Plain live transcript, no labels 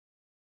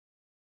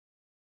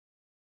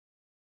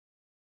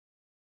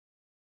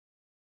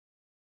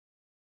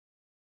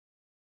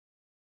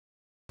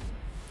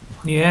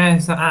Yeah,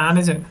 it's not hard,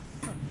 is it?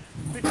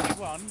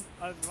 51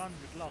 over 100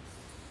 lost.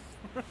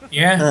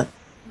 Yeah. Uh,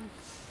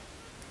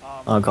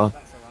 Oh, oh mate, god.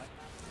 that's alright.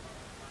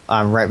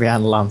 I'm right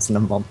behind Lance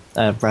and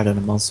Brad and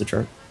a monster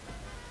truck.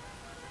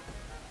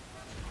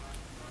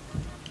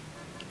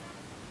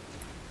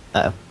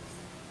 Uh oh.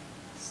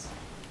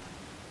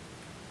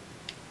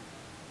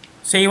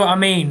 See what I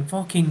mean?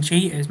 Fucking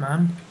cheaters,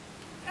 man.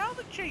 How are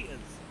the cheaters?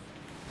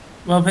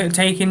 Well, but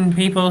taking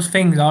people's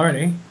things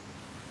already.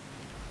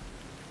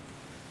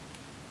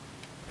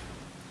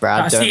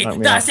 Brad, That's don't knock it.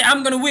 me That's off. it.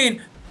 I'm gonna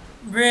win.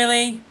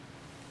 Really?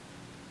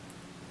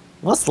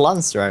 What's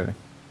Lance driving?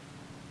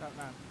 Don't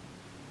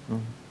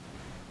know.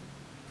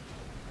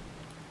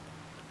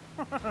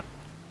 Mm.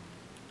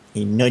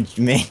 He nudged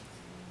me. Yeah,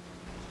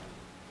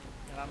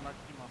 I'm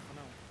nudging him off, I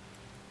know.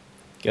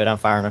 Go down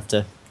far enough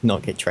to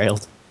not get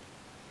trailed.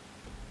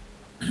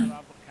 I've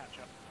got catch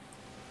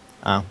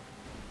Oh.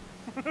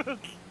 up.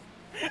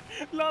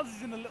 Lars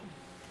is in a little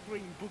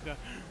green booger.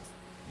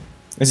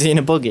 Is he in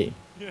a buggy?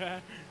 Yeah,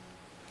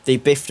 The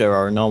Bifter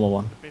or a normal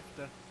one?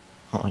 Bifter.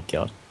 Oh my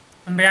god.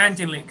 I'm behind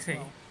you, Lixie.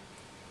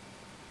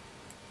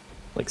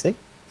 Lixie?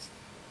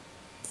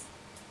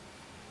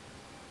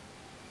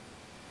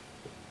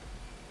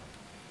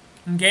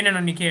 I'm gaining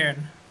on you,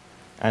 Kieran.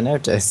 I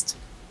noticed.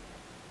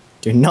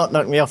 Do not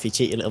knock me off, you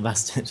cheeky little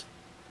bastard.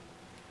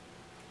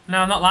 No,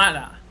 I'm not like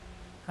that.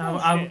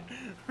 Oh, shit.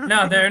 No,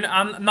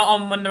 I'm not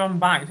on when they're on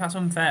bikes. That's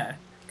unfair.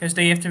 Because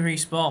they have to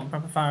respawn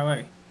proper far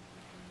away.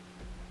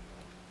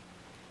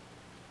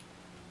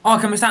 Oh,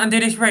 can we start and do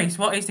this race?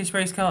 What is this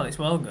race called? It's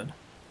well good.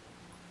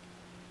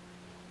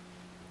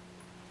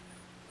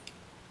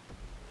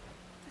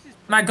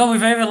 My god,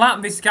 we've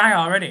overlapped this guy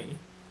already.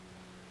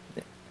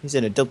 He's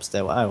in a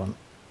dubstep, what I want.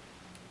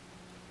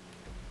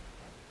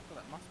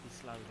 Well, that must be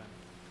slow then.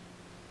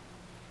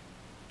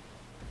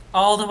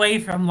 All the way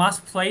from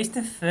last place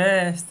to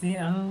first.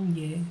 Yeah, oh,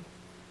 yeah.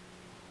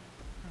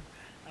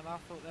 And I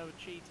thought they were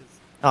cheaters.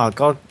 Oh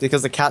god,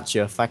 because I catch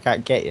you if I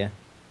can't get you.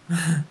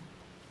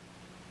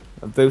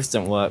 A boost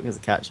don't work as a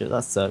catch you,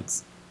 that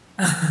sucks.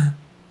 How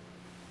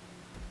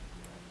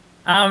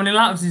many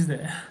laps is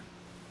there?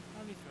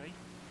 Only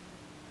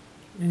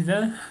 3. Is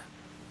there?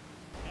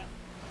 Yeah.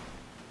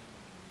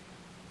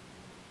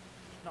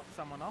 Knock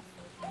someone off.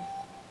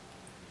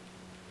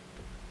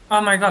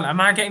 Oh my god, am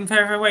I getting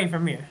further away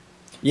from you?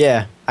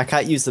 Yeah, I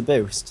can't use the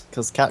boost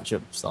because catch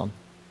up's on.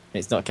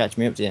 It's not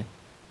catching me up to you.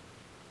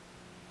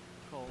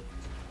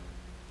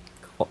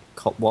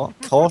 Called. What?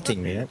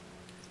 Courting me? You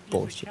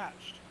Bullshit. said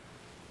catched.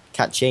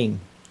 Catching.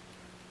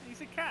 You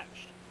said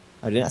catched.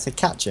 I didn't say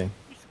catching.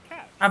 You said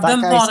catched. I've That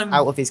done more guy's than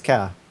out of his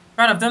car.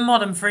 Brad, I've done more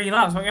than 3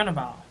 laps. What are you on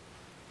about?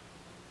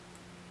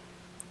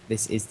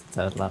 This is the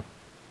third lap.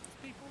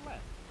 There's people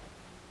left.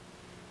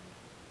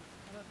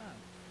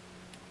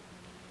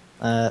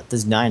 I don't know.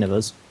 There's 9 of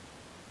us.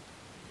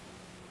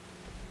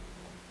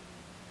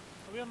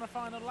 Are we on the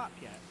final lap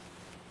yet?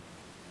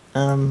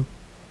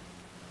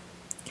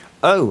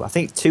 Oh, I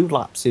think 2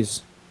 laps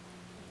is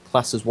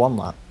classed as 1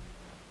 lap.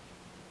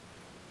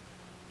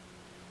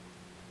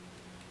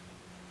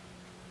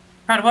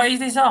 Brad, what is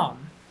this on?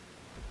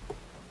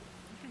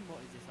 What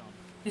is this on?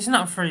 It's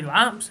not 3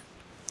 laps.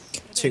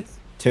 It is.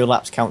 2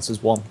 laps counts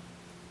as 1.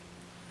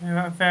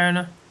 Right, fair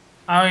enough.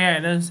 Oh yeah,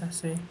 it is. I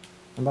see.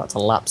 I'm about to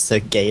lap Sir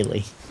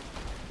Gailey.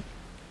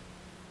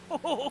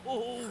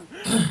 Oh,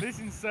 this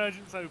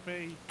insurgent's OP.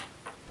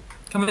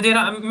 Can we do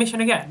that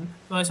mission again?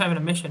 Well, it's not even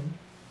a mission.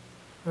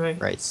 Right.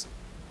 Race.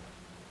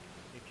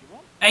 If you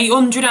want.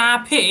 800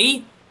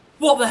 RP?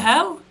 What the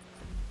hell?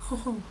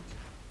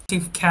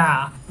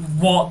 Car.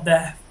 What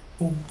the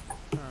fuck?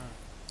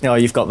 Oh,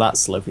 you've got that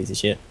slow piece of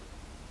shit.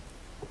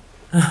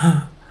 Me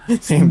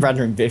and Brad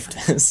are in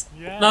bifters.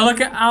 Yeah. Now look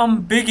at how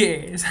big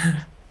it is.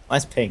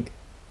 Nice pink.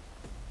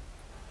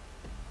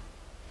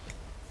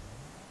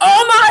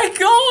 Oh my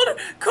god!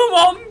 Come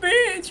on,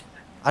 bitch!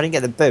 I didn't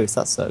get the boost,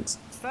 that sucks.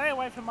 Stay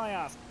away from my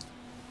ass.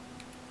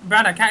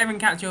 Brad, I can't even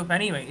catch you up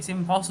anyway. It's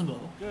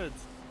impossible. Good.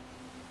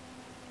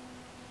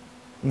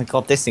 Oh my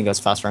god, this thing goes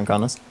fast around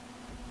corners.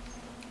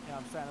 Yeah,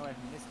 I'm staying away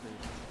from this dude.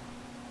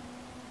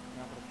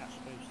 Now I've got to catch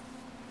the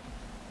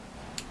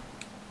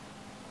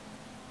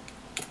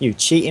boost. You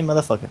cheating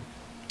motherfucker.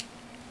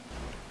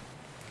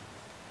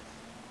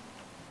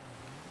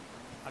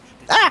 I just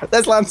did. Ah!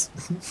 There's Lance!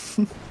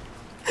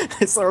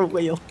 I saw a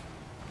wheel.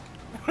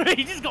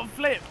 He just got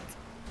flipped.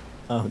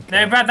 Oh god.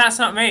 No, Brad, that's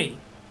not me.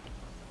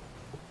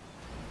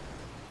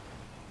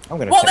 I'm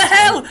gonna What the text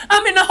hell? him.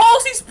 I'm in the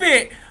horses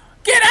bit!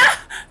 Get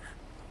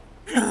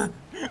out!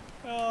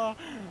 Oh.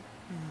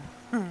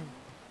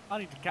 I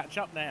need to catch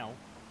up now.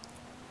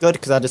 Good,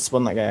 because I just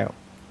spun that guy out.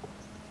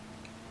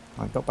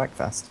 I got back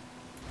fast.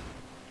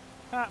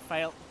 Ah,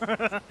 fail.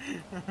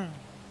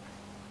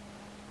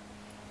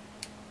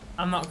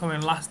 I'm not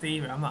coming last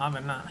either. I'm not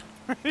having that.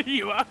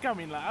 You are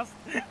coming last.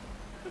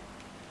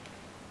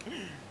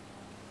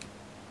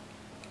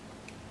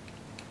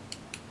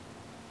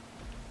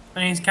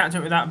 I need to catch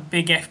up with that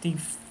big hefty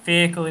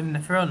vehicle in the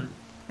front.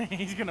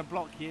 He's gonna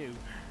block you.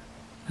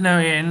 No,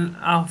 he ain't.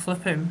 I'll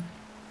flip him.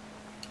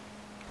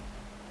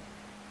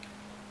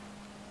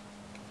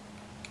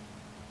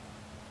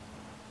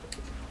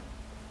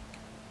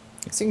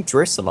 It seemed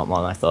drifts a lot more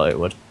than I thought it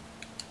would.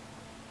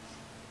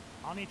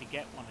 I'll need to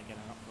get one again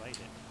and upgrade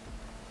it.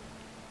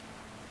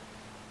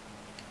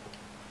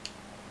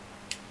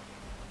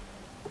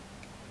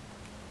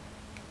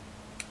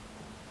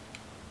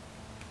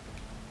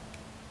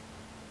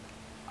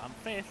 I'm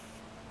 5th.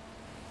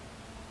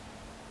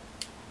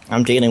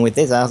 I'm dealing with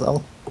this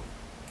asshole.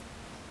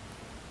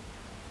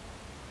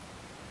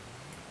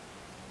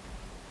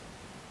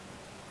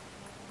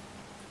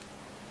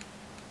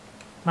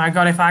 My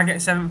God, if I get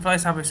 7th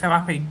place, I'll be so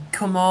happy.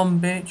 Come on,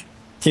 bitch.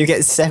 You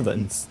get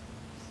 7s.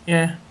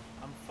 Yeah.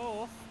 I'm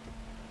 4th.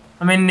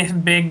 I'm in this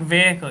big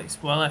vehicle.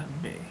 It's well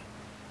big.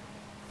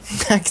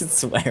 I can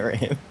swear at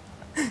him.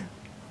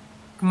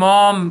 Come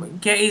on,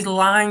 get his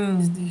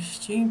lines, this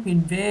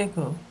stupid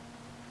vehicle.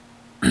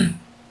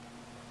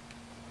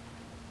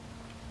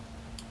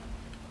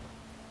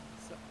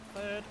 So,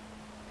 3rd.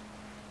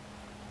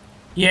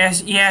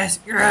 Yes, yes.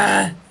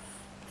 Ugh.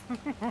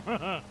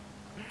 Come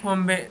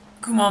on, bitch.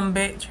 Come on,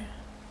 bitch.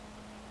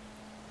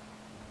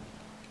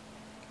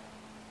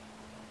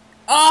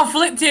 Oh,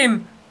 flipped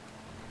him.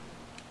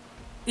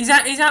 He's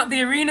out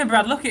the arena,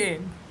 Brad. Look at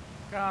him.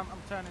 Can't, I'm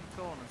turning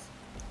corners.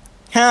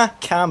 Ha!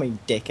 Calm me,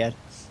 dickhead.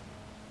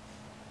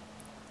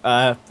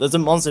 There's a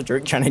monster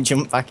truck trying to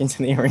jump back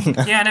into the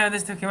arena. Yeah, no,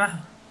 this took him out.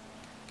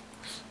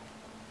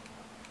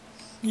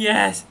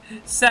 Yes,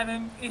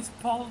 7th is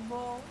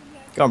possible.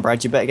 Yes. Go on,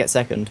 Brad, you better get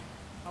 2nd.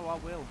 Oh, I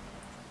will.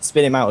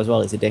 Spin him out as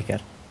well, he's a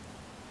dickhead.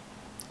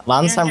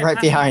 Lance, Kieran, I'm get right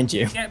past behind me.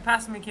 you. Get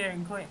past me,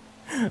 Kieran, quick.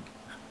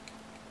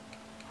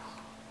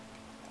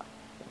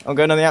 I'm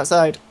going on the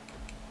outside.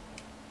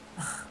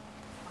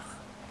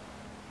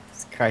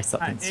 Christ,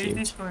 that Right, thing's who's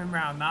this huge. coming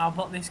round? Now I'll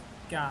block this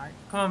guy.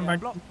 Come on, Yeah,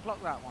 Brad.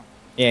 block that one.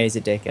 Yeah, he's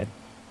a dickhead.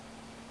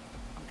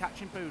 I'm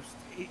catching boost.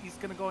 He's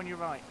going to go on your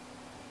right.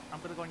 I'm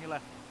going to go on your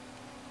left.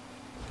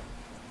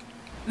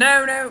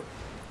 No, no.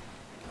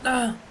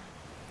 No.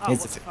 Oh, He's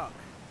what a the fuck?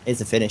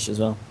 He's a finish as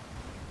well.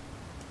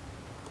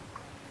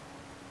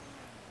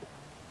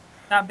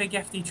 That big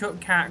FD truck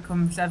can't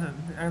come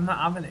 7th. I'm not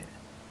having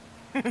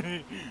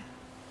it.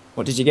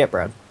 What did you get,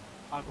 Brad?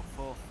 I got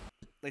 4th.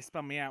 They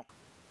spun me out.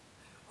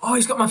 Oh,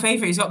 he's got my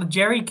favourite. He's got the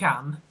jerry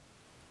can.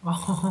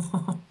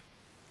 Oh,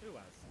 Who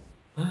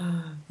has?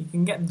 you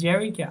can get the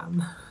jerry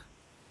can.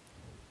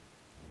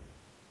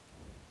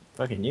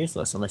 Fucking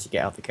useless unless you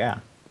get out the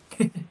car.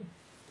 It's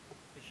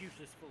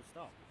useless full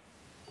stop.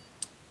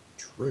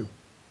 True.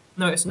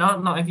 No, it's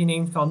not. Not if your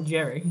name's called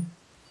Jerry.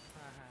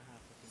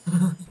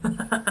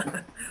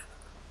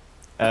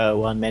 Oh,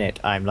 1 minute.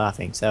 I'm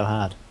laughing so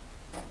hard.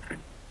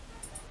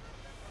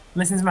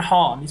 Listen to my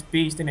horn. It's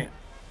beast, innit?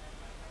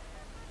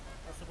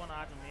 That's the one I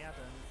had on the Adams.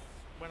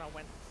 When I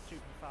went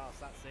super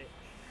fast, that's it.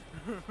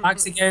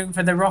 Actually going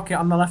for the rocket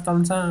on the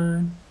left-hand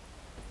side.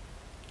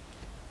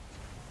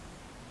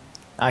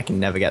 I can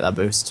never get that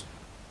boost.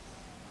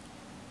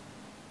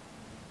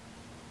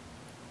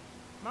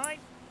 Mine.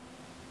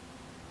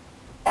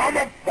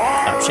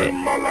 Oh shit.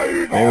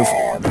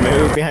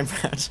 Move behind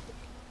Brad.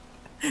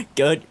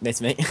 Good,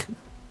 miss me.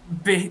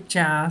 Bitch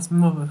ass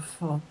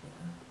motherfucker.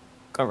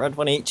 Got red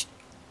one each.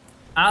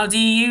 How do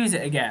you use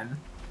it again?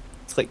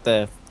 Click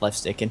the left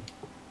stick in.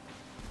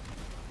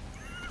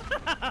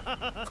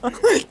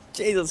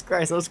 Jesus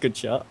Christ, that was a good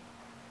shot.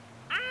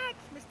 Ah,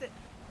 just missed it.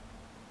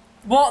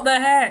 What the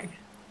heck?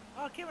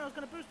 Oh, Kieran, I was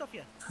going to boost off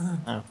you.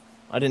 Oh,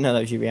 I didn't know that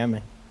was you behind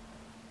me.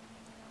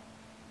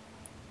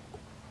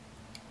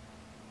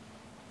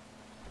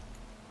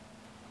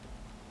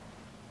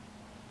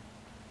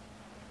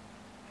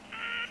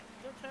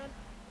 Your turn.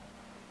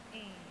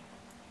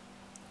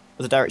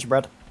 There's a direction,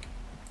 Brad.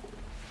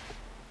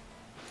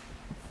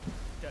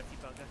 Dirty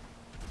bugger.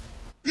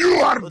 You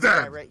are Other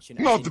dead! direction,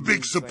 I Not a didn't big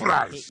use where I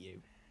surprise! hit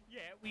you. Yeah,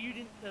 well, you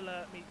didn't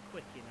alert me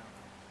quick enough.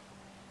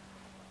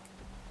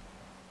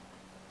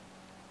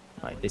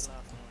 Right, Well, this. you're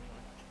last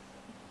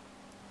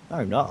No,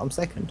 I'm not. I'm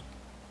 2nd.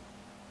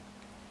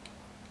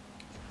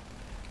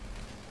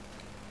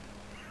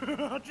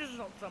 anyway. I just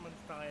knocked someone's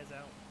tyres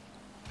out.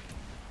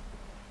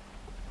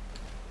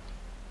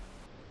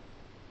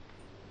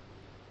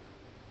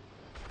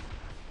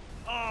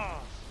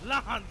 Oh,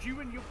 Lance, you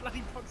and your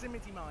bloody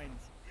proximity mines.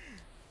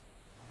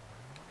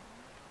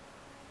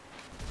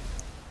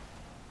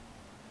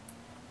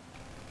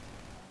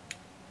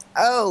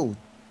 Oh!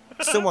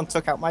 Someone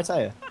took out my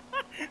tyre.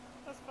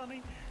 That's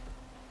funny.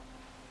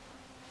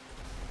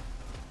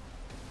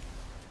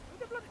 Who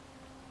the bloody...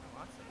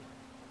 Oh, I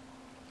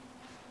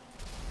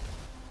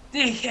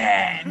see.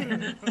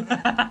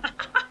 Dickhead!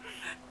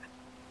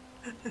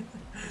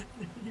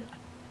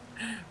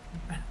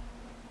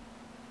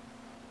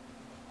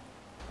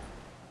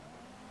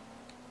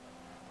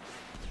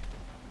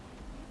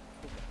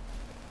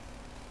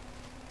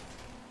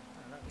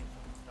 Oh, that means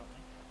someone stopped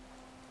me.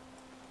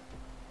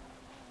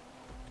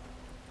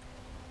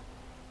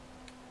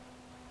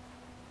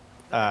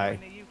 Is that Aye. right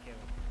near you,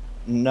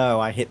 Kieran? No,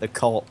 I hit the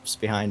corpse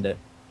behind it.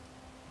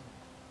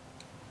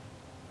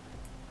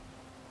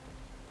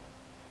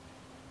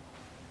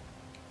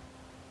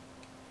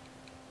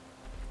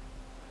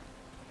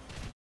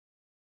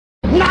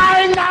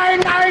 Nine, nine,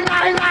 nine,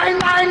 nine!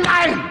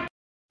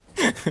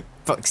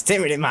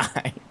 proximity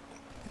mine.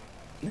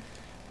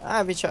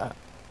 I'll be shot.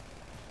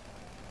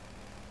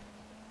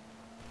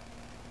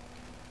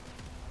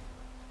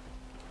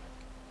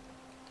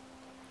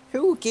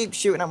 Who keeps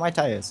shooting at my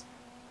tires?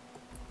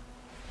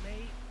 Me,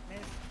 miss.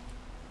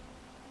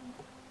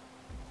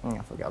 Oh,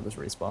 I forgot I was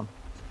respawn.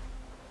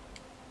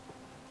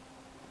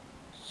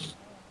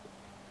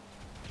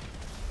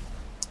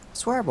 I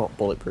swear I bought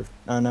bulletproof.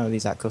 Oh no,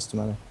 these are custom,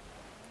 are they?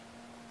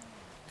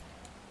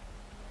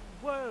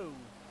 Whoa!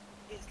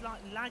 It's like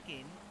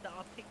lagging that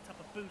I picked up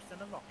a boost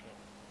and a rocket.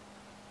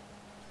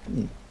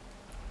 Hmm.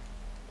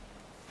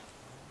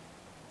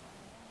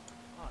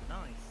 Oh,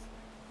 nice.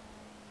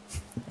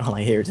 All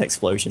I hear is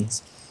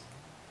explosions.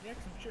 Yeah,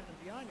 'cause I'm shooting them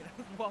behind me.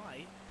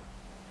 Why?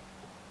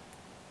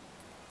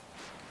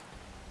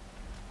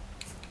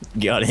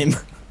 Got him.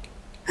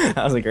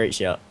 That was a great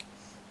shot.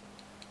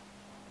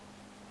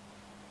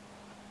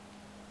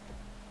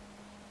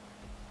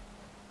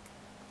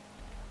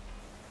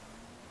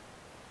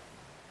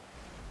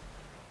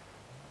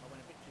 I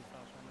went a bit too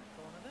fast around that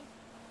corner then.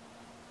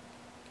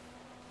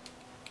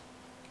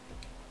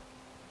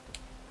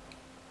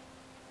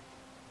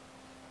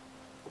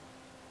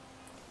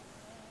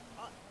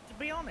 To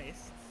be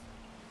honest,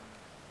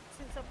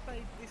 since I've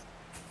played this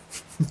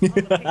on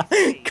the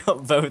PC,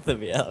 Got both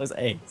of you. That was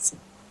ace.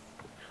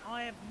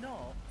 I have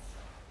not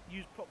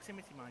used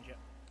proximity mines yet.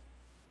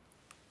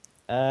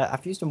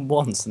 I've used them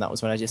once, and that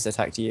was when I just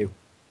attacked you.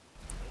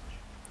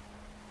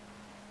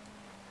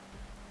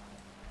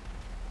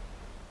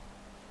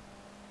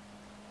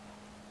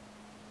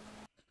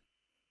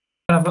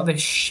 I've got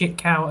this shit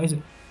cow. What is it?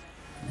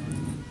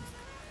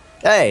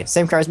 Hey,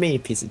 same car as me, you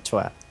piece of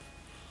twat.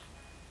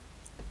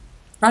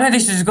 I know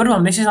this is a good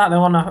one. This is like the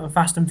one of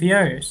Fast and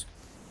Furious.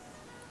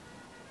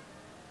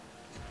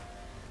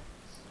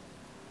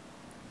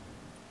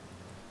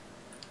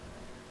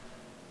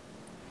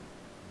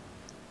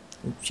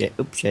 Oops shit,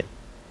 oops shit.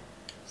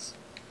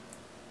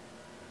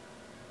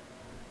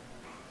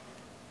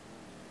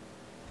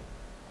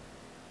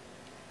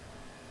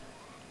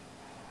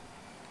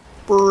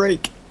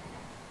 Break.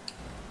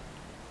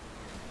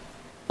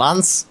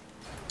 Lance,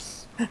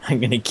 I'm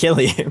gonna kill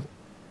you.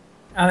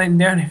 I didn't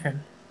do anything.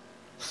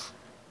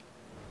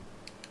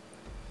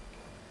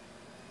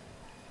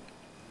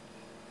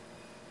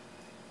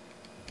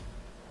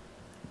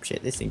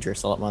 Shit, this thing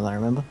drifts a lot more than I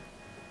remember.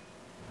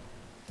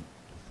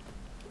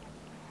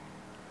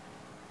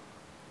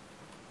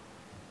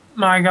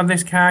 My God,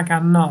 this car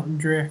cannot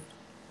drift.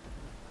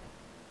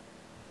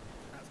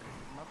 That's because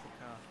it's a muscle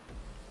car.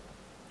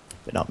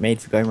 But not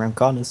made for going around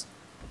corners.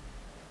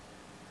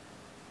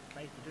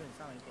 Made for doing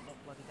something, but not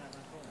bloody going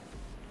around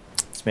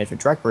corners. It's made for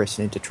drag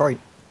racing in Detroit.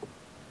 There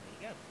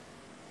you go.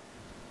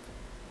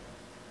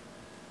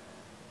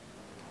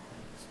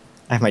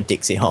 I have my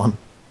Dixie horn.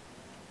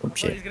 I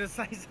Oops thought he shit. was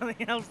going to say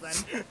something else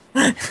then.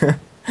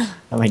 I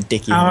have my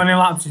Dickie How horn. many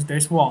laps is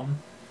this? One?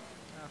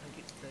 I think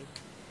it's 2.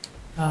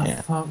 Oh,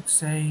 Yeah. fuck's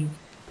sake.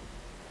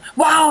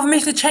 Wow, I've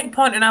missed a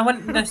checkpoint and I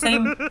went the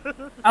same.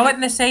 I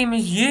went the same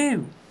as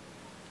you.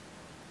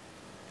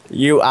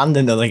 You and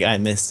another guy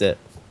missed it.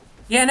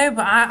 Yeah, no,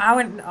 but I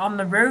went on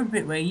the road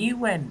bit where you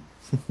went.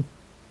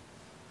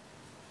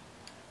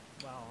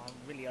 Wow, I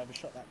really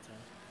overshot that turn.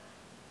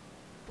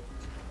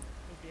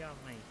 Who's behind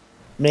me?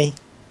 Me.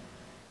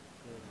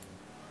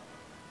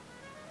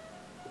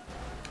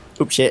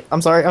 Good. Oops shit.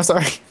 I'm sorry, I'm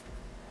sorry.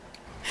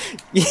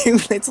 You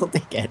little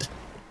dickhead.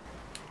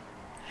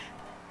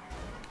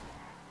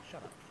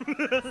 Shut up.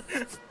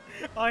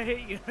 I hit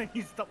you and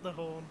you stopped the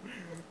horn.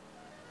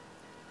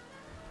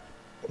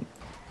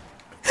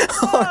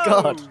 Oh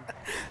god. Whoa!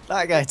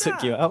 That guy What's took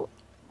that? you out.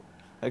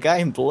 A guy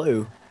in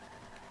blue.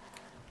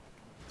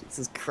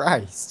 Jesus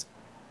Christ.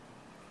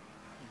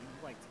 You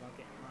wait till I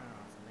get my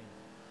ass and then.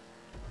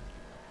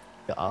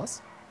 Got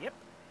ours? Yep.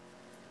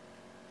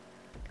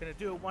 Gonna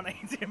do a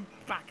 180 and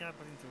back up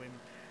into him.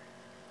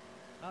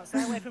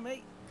 Stay away from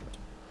me.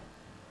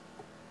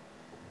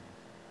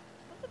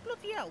 What the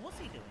bloody hell? What's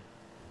he doing?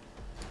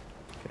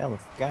 Yeah, the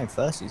guy in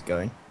first is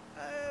going.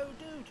 Oh,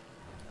 dude.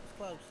 That was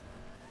close.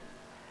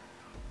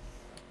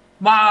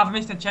 Wow, I've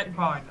missed a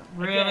checkpoint.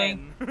 Really?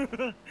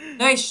 Again.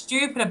 No, it's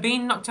stupid. I've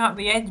been knocked out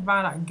the edge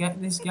by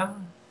this guy.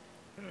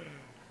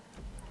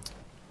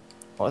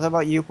 What was that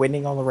about you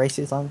winning all the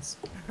races, Lance?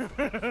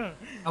 I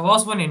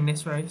was winning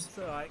this race. It's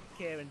alright,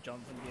 Kieran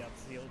Johnson will be able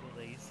to see all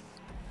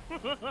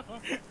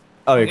of these.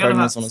 Oh, you're Yeah, recording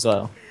that's- this one as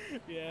well.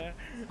 Yeah.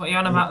 What are you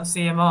on about the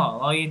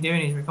CMR? All you're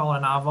doing is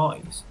recording our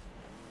voice.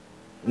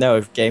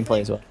 No,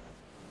 gameplay as well.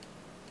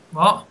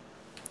 What?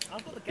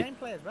 I've got the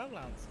gameplay as well,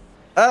 Lance.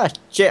 Ah,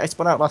 shit, I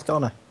spun out last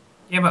corner.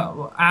 Yeah,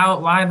 but how,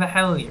 why the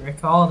hell are you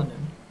recording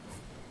him?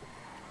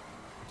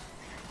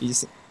 You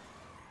see...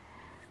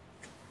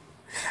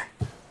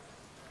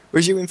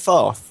 Was you in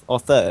fourth or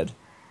third?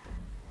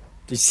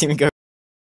 Did you see me go